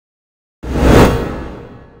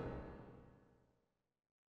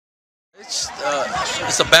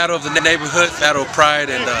it's a battle of the neighborhood, battle of pride,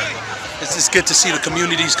 and it's just good to see the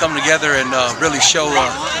communities come together and really show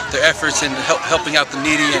their efforts in helping out the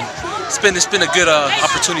needy. And it's been a good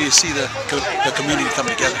opportunity to see the community come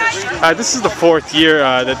together. This is the 4th year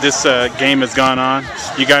that this game has gone on.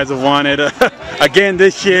 You guys have won it again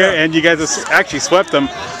this year, and you guys have actually swept them,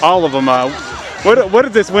 all of them. What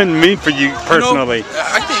did this win mean for you personally?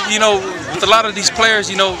 I think, with a lot of these players,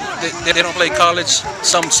 they don't play college.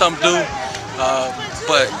 Some do,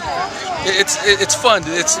 but it's fun.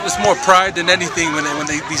 It's more pride than anything when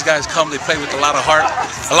these guys come. They play with a lot of heart,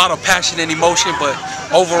 a lot of passion and emotion. But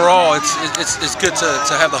overall, it's good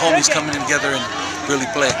to have the homies coming in together and really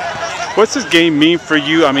play. What's this game mean for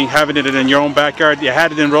you? I mean, having it in your own backyard. You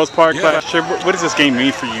had it in Rose Park last year. What does this game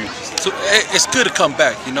mean for you? So it's good to come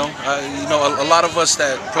back. A lot of us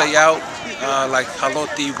that play out, like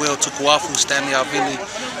Haloti, Will, Tukuafu, Stanley Alvili,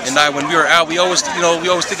 and I, when we were out, we always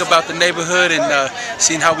think about the neighborhood and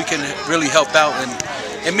seeing how we can really help out. And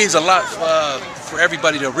it means a lot for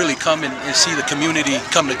everybody to really come and see the community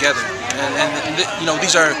come together. And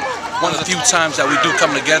these are one of the few times that we do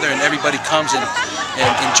come together and everybody comes and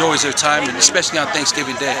enjoys their time, and especially on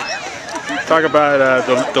Thanksgiving Day. Talk about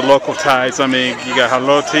the local ties. I mean, you got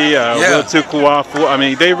Haloti, Will Tukuafu. I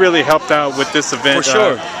mean, they really helped out with this event. For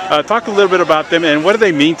sure. Talk a little bit about them and what do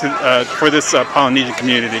they mean for this Polynesian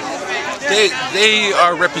community? They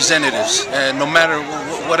are representatives, and no matter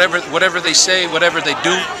whatever they say, whatever they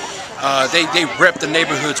do, they rep the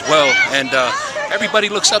neighborhoods well, and everybody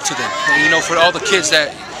looks up to them. And, for all the kids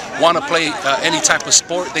that want to play any type of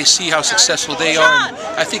sport, they see how successful they are, and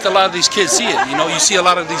I think a lot of these kids see it. You see a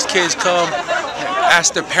lot of these kids come and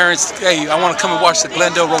ask their parents, hey, I want to come and watch the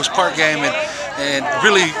Glendale Rose Park game, and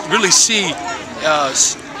really see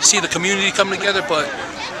the community come together. But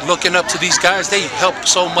looking up to these guys, they help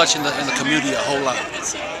so much in the community a whole lot.